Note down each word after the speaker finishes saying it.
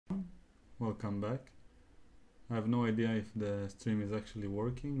welcome back. I have no idea if the stream is actually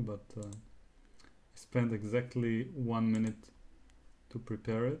working, but I spent exactly 1 minute to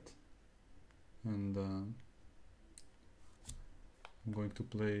prepare it, and I'm going to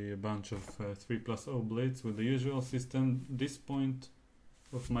play a bunch of 3+0 Blitz with the usual system. This point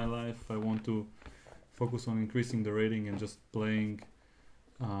of my life I want to focus on increasing the rating and just playing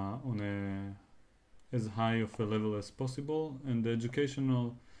on as high of a level as possible, and the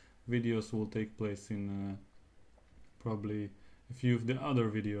educational videos will take place in probably a few of the other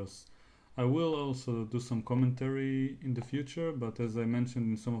videos. I will also do some commentary in the future, but as I mentioned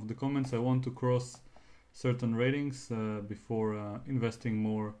in some of the comments, I want to cross certain ratings before investing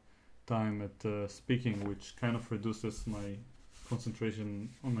more time at speaking, which kind of reduces my concentration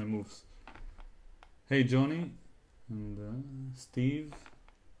on my moves. Hey Johnny and Steve,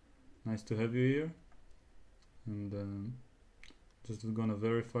 nice to have you here. And just gonna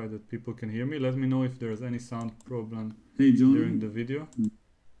verify that people can hear me. Let me know if there's any sound problem during the video.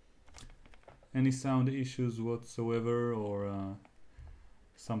 Any sound issues whatsoever, or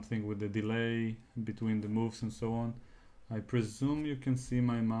something with the delay between the moves and so on. I presume you can see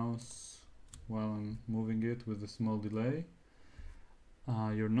my mouse while I'm moving it with a small delay.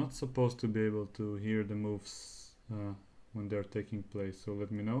 You're not supposed to be able to hear the moves when they're taking place, so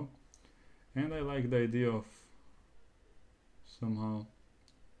let me know. And I like the idea of somehow,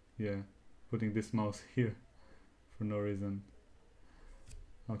 yeah, putting this mouse here for no reason.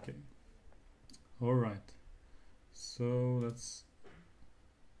 Okay. Alright. So let's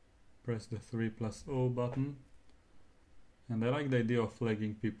press the 3+0 button. And I like the idea of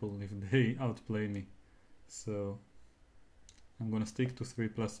flagging people if they outplay me. So I'm gonna stick to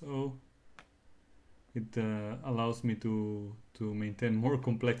 3+0. It allows me to maintain more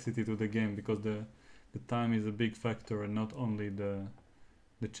complexity to the game, because the time is a big factor and not only the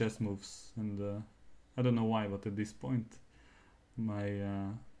chess moves. And I don't know why, but at this point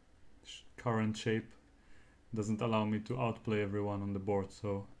my current shape doesn't allow me to outplay everyone on the board,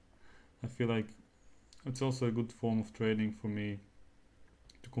 so I feel like it's also a good form of trading for me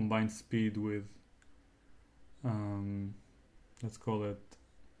to combine speed with let's call it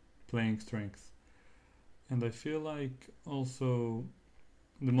playing strength. And I feel like also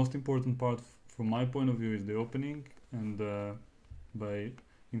the most important part from my point of view is the opening, and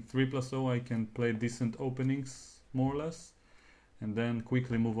in 3+0 I can play decent openings more or less, and then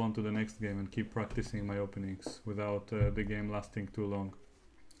quickly move on to the next game and keep practicing my openings without the game lasting too long.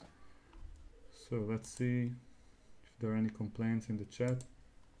 So let's see if there are any complaints in the chat.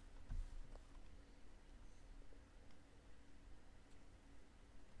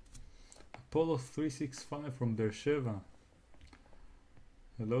 Apollo 365 from Beersheva.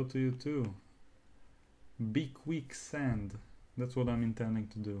 Hello to you too. Be quick sand. That's what I'm intending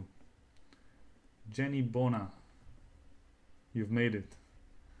to do. Jenny Bona. You've made it.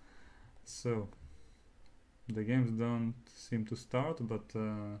 So the games don't seem to start, but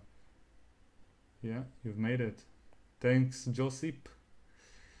yeah, you've made it. Thanks, Josip.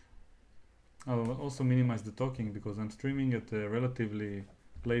 I'll also minimize the talking because I'm streaming at a relatively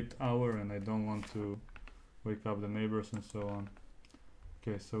late hour and I don't want to wake up the neighbors and so on.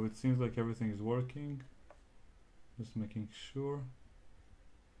 Okay, so it seems like everything is working. Just making sure.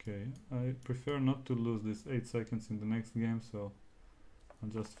 Okay, I prefer not to lose this 8 seconds in the next game, so I'll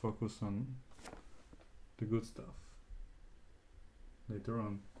just focus on the good stuff later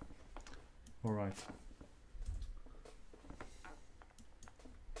on. Alright.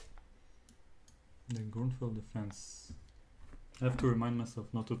 The Grunfeld defense. I have to remind myself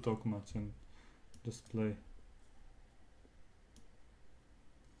not to talk much and just play.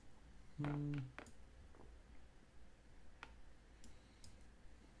 I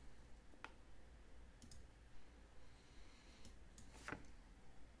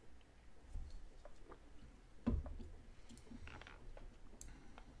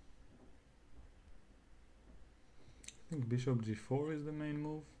think bishop g4 is the main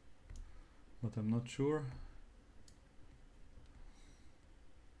move, but I'm not sure.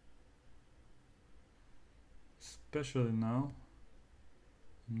 Especially now,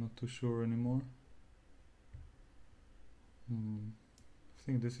 I'm not too sure anymore. I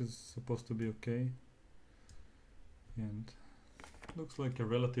think this is supposed to be okay, and looks like a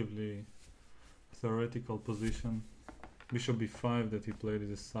relatively theoretical position. Bishop b5 that he played is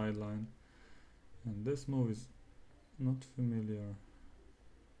a sideline, and this move is not familiar.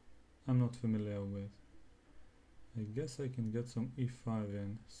 I'm not familiar with. I guess I can get some e5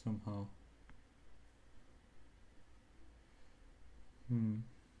 in somehow.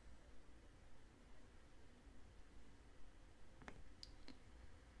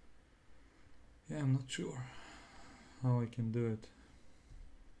 Yeah, I'm not sure how I can do it.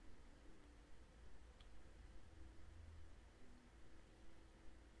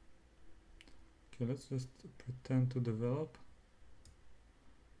 Okay, let's just pretend to develop,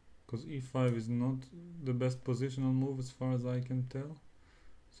 because e5 is not the best positional move as far as I can tell.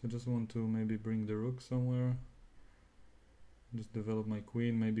 So I just want to maybe bring the rook somewhere, just develop my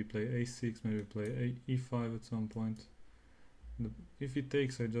queen, maybe play a6, maybe play e5 at some point. If he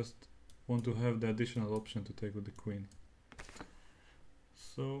takes, I just want to have the additional option to take with the queen.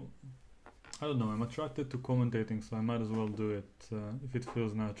 So I don't know, I'm attracted to commentating, so I might as well do it. If it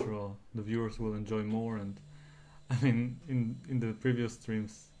feels natural, the viewers will enjoy more. And I mean, in the previous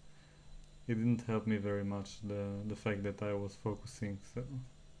streams it didn't help me very much, the fact that I was focusing. So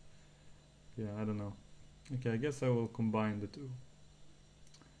yeah, I don't know. Okay, I guess I will combine the two.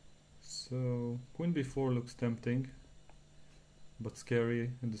 So queen b4 looks tempting but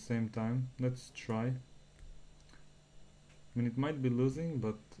scary at the same time. Let's try. I mean, it might be losing,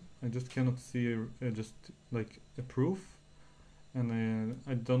 but I just cannot see just like a proof, and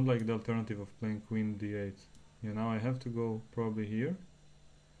I don't like the alternative of playing queen d8. Yeah, now I have to go probably here,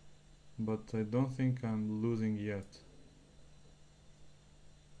 but I don't think I'm losing yet.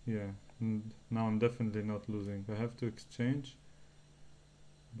 Yeah, and now I'm definitely not losing. I have to exchange,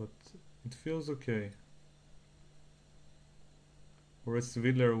 but it feels okay. Or as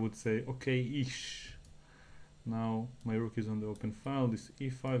Vidler would say, okay-ish. Now my rook is on the open file. This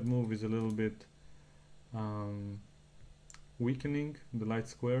e5 move is a little bit weakening the light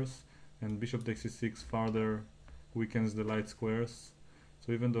squares, and bishop takes e6 farther weakens the light squares.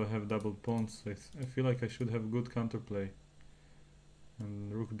 So even though I have double pawns, I feel like I should have good counterplay.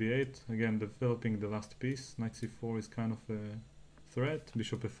 And rook b8, again developing the last piece. Knight c4 is kind of a threat.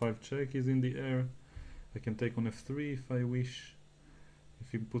 Bishop f5 check is in the air. I can take on f3 if I wish.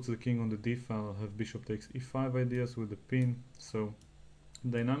 If he puts the king on the d file, I'll have bishop takes e5 ideas with the pin. So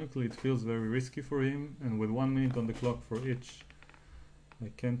dynamically it feels very risky for him, and with 1 minute on the clock for each, I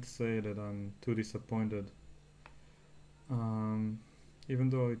can't say that I'm too disappointed. Even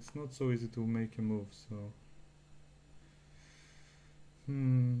though it's not so easy to make a move, so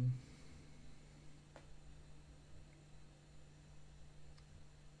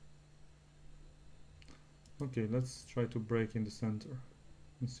okay, let's try to break in the center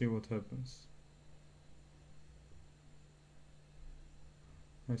and see what happens.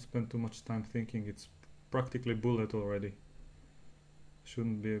 I spent too much time thinking. It's practically bullet already.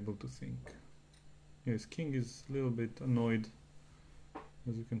 Shouldn't be able to think. Yes, king is a little bit annoyed,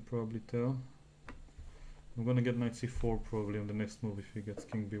 as you can probably tell. I'm gonna get knight c4 probably on the next move if he gets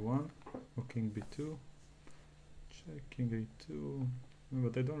king b1 or king b2. Check king a2,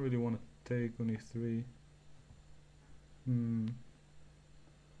 but I don't really want to take on e3.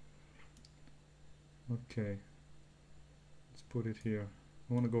 Okay, let's put it here.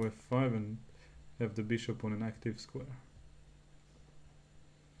 I want to go f5 and have the bishop on an active square.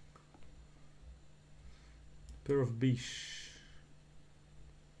 Pair of bish.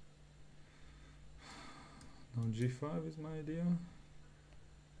 Now g5 is my idea.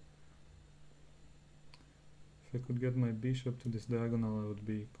 If I could get my bishop to this diagonal, I would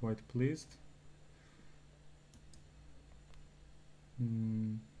be quite pleased.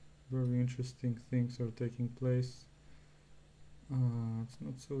 Very interesting things are taking place. It's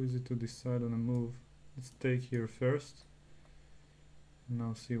not so easy to decide on a move. Let's take here first.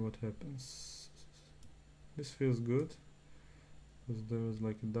 Now see what happens. This feels good, because there's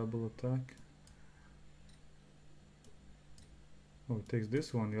like a double attack. Oh, it takes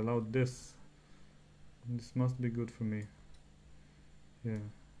this one. He allowed this. This must be good for me. Yeah.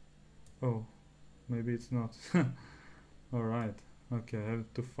 Oh, maybe it's not. Alright. Okay, I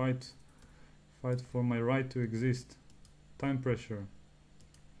have to fight for my right to exist. Time pressure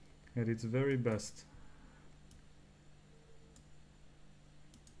at its very best.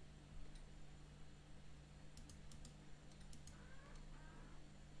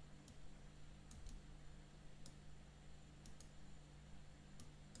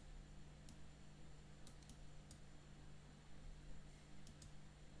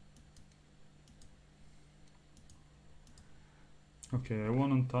 Okay, I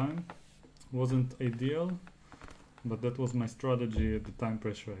won on time. Wasn't ideal, but that was my strategy at the time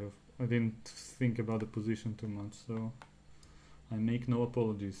pressure. I didn't think about the position too much, so I make no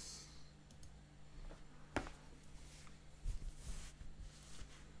apologies.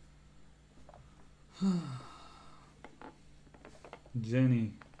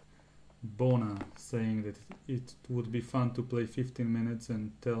 Jenny Bona saying that it would be fun to play 15 minutes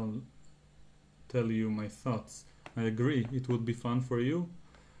and tell you my thoughts. I agree, it would be fun for you.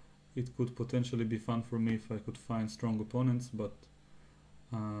 it could potentially be fun for me if I could find strong opponents, but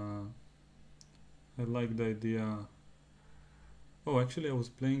I like the idea. Oh, actually I was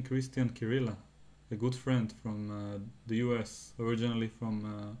playing Christian Kirilla, a good friend from the US, originally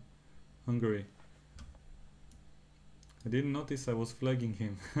from Hungary. I didn't notice I was flagging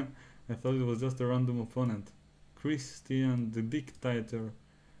him. I thought it was just a random opponent. Chris the Dictator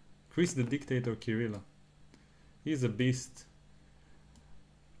Kirilla. He's a beast.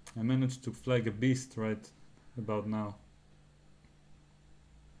 I managed to flag a beast right about now.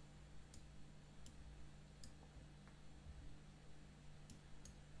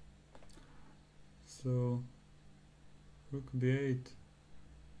 So rook b8.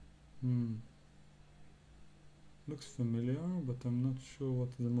 Looks familiar, but I'm not sure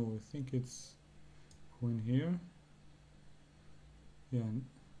what's the move. I think it's queen here. Yeah,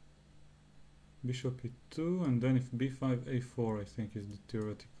 bishop e2, and then if b5, a4 I think is the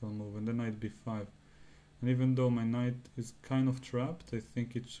theoretical move, and then knight b5. And even though my knight is kind of trapped, I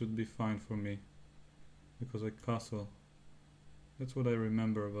think it should be fine for me, because I castle. That's what I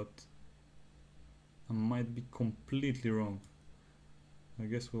remember, but I might be completely wrong. I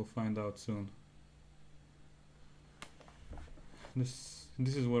guess we'll find out soon. This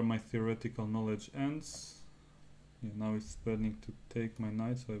is where my theoretical knowledge ends. Yeah, now it's threatening to take my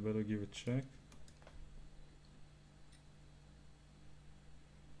knight, so I better give a check.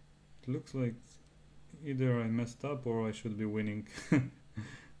 It looks like either I messed up or I should be winning,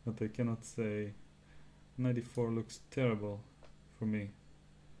 but I cannot say. 94 looks terrible for me.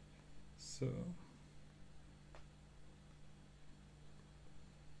 So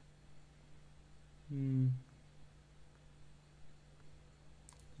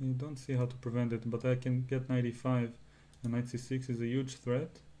I don't see how to prevent it, but I can get 95, and knight c6 is a huge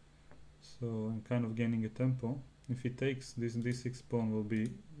threat, so I'm kind of gaining a tempo. If he takes, this d6 pawn will be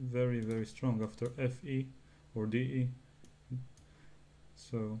very, very strong after fe or de.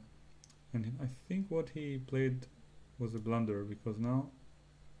 So, and I think what he played was a blunder, because now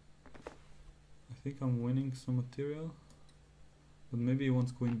I think I'm winning some material, but maybe he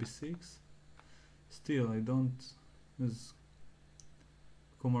wants queen b6. Still, I don't, as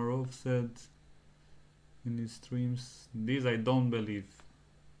Komarov said in his streams, this I don't believe.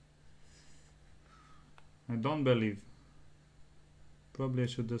 I don't believe. Probably I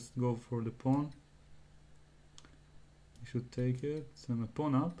should just go for the pawn. He should take it, and a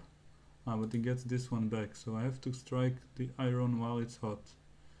pawn up. But he gets this one back, so I have to strike the iron while it's hot.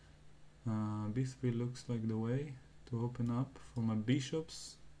 b3 looks like the way to open up for my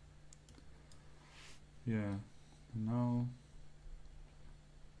bishops. Yeah, now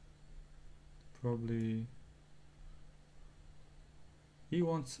probably he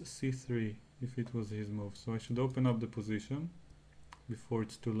wants c3 if it was his move, so I should open up the position before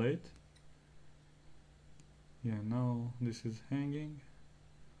it's too late. Yeah, now this is hanging.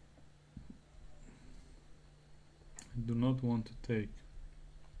 I do not want to take.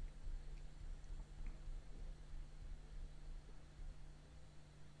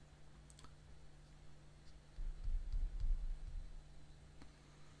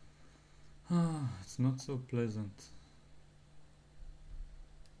 It's not so pleasant.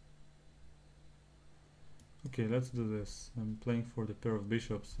 Okay, let's do this. I'm playing for the pair of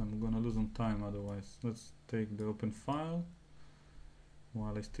bishops. I'm gonna lose on time otherwise. Let's take the open file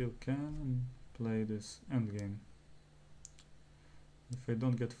while I still can and play this endgame. If I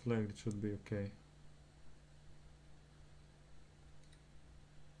don't get flagged, it should be okay.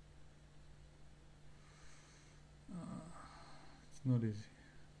 It's not easy.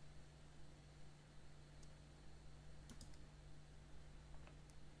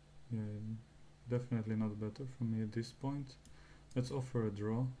 Yeah, definitely not better for me at this point. Let's offer a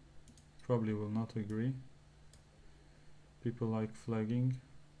draw. Probably will not agree. People like flagging,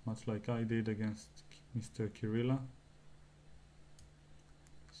 much like I did against Mr. Kirilla.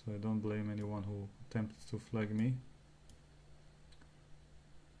 So I don't blame anyone who attempts to flag me.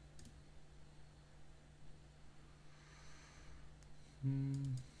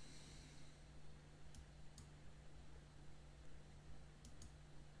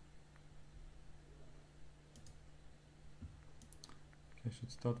 I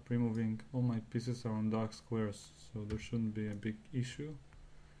should start pre-moving. All my pieces are on dark squares, so there shouldn't be a big issue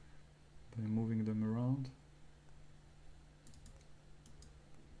by moving them around.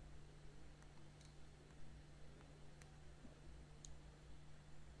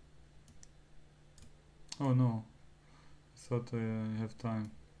 Oh no, I thought I have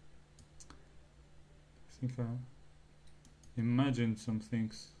time. I think I imagined some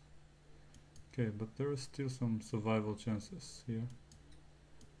things. Okay, but there are still some survival chances here.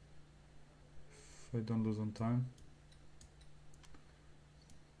 I don't lose on time.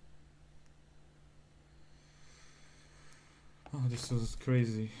 Oh, this was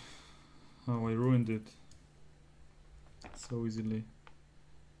crazy. How I ruined it so easily.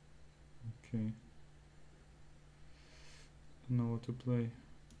 Okay. Don't know what to play.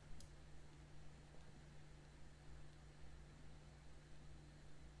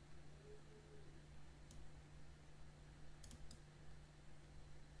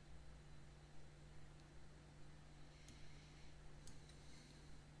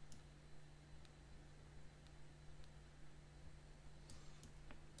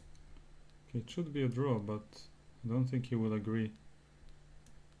 Okay, it should be a draw, but I don't think he will agree.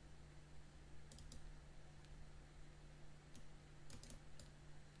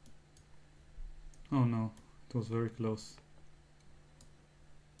 Oh no, it was very close.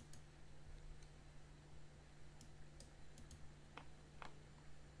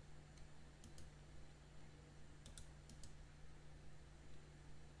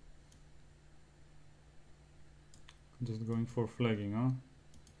 Just going for flagging, huh?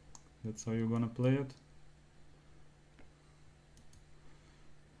 That's how you're gonna play it?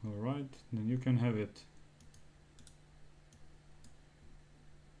 Alright, then you can have it.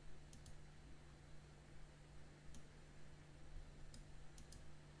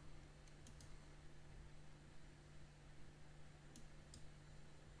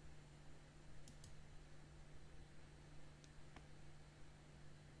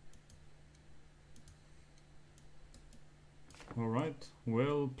 Alright,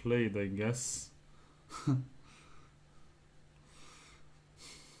 well played, I guess. I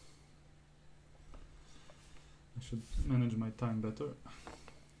should manage my time better.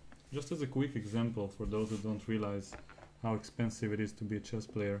 Just as a quick example for those who don't realize how expensive it is to be a chess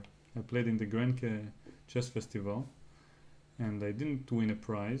player. I played in the Grenke Chess Festival and I didn't win a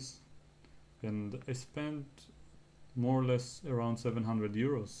prize, and I spent more or less around 700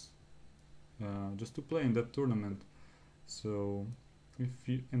 euros just to play in that tournament. So if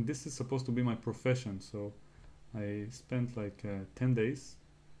you, and this is supposed to be my profession, so I spent like 10 days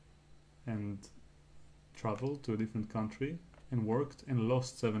and traveled to a different country and worked and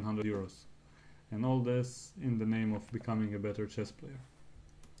lost 700 euros, and all this in the name of becoming a better chess player.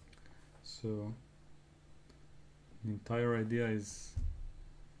 So the entire idea is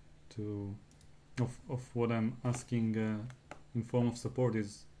to of what I'm asking in form of support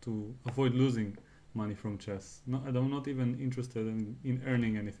is to avoid losing money from chess. No, I'm not even interested in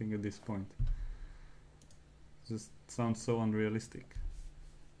earning anything at this point. It just sounds so unrealistic.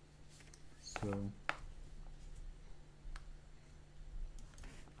 So,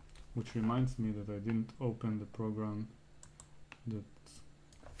 which reminds me that I didn't open the program that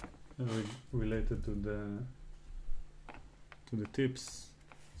related to the tips.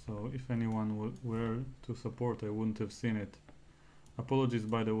 So if anyone were to support, I wouldn't have seen it. Apologies,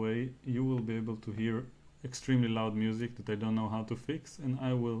 by the way. You will be able to hear extremely loud music that I don't know how to fix, and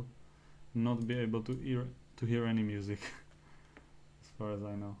I will not be able to hear any music as far as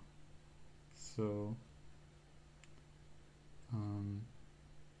I know. So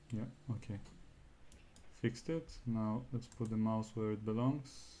yeah, okay, fixed it. Now let's put the mouse where it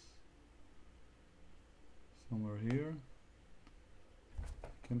belongs, somewhere here.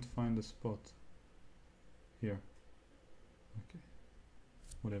 Can't find the spot here. Okay,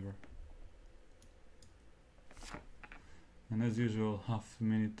 whatever. And as usual, half a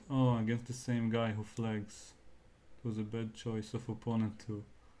minute. Oh, against the same guy who flags. It was a bad choice of opponent to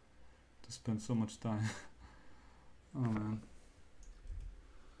spend so much time. Oh man.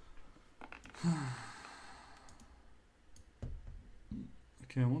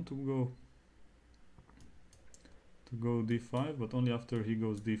 Okay, I want to go d5, but only after he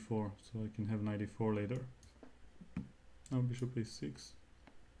goes d4, so I can have knight e4 later. Now bishop a6 is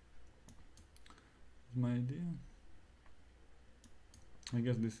my idea. I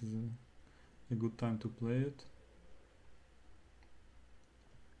guess this is a good time to play it.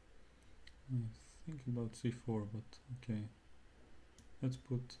 I think about c4, but okay. Let's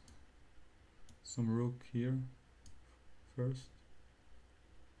put some rook here first.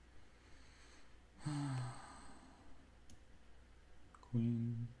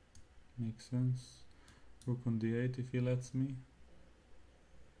 Queen makes sense. Rook on d8 if he lets me.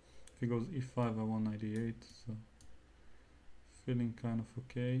 If he goes e5, I want knight e8, so feeling kind of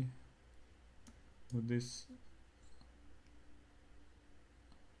okay with this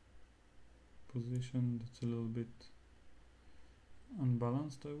position. That's a little bit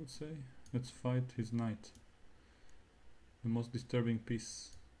unbalanced, I would say. Let's fight his knight, the most disturbing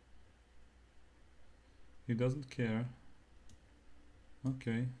piece. He doesn't care.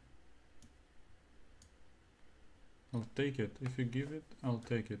 Okay. I'll take it. If you give it, I'll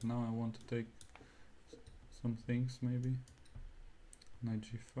take it. Now I want to take some things maybe. Knight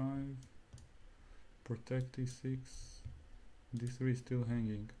g5, protect e6, d3 is still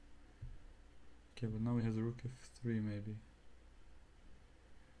hanging. Okay, but now he has a rook f3 maybe.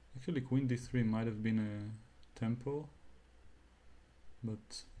 Actually queen d3 might have been a tempo,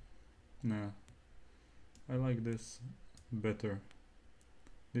 but nah, I like this better.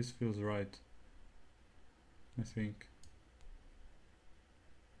 This feels right, I think.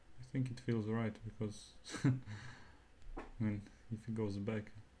 I think it feels right because I mean, if he goes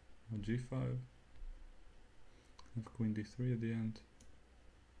back, g5, have queen d3 at the end.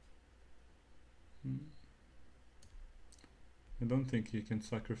 I don't think he can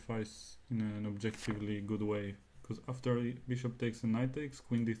sacrifice in an objectively good way, because after bishop takes and knight takes,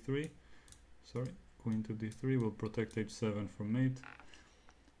 queen d3, sorry, queen to d3 will protect h7 from mate,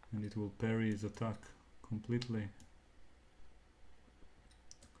 and it will parry his attack completely.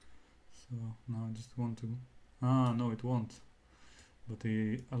 So now I just want to, no, it won't. But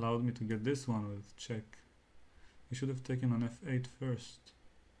he allowed me to get this one with check. He should have taken on f8 first.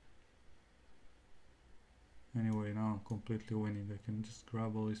 Anyway, now I'm completely winning. I can just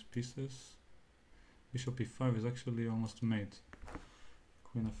grab all these pieces. Bishop e5 is actually almost mate.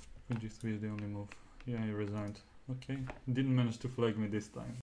 Queen g3 is the only move. Yeah, he resigned. Okay, didn't manage to flag me this time.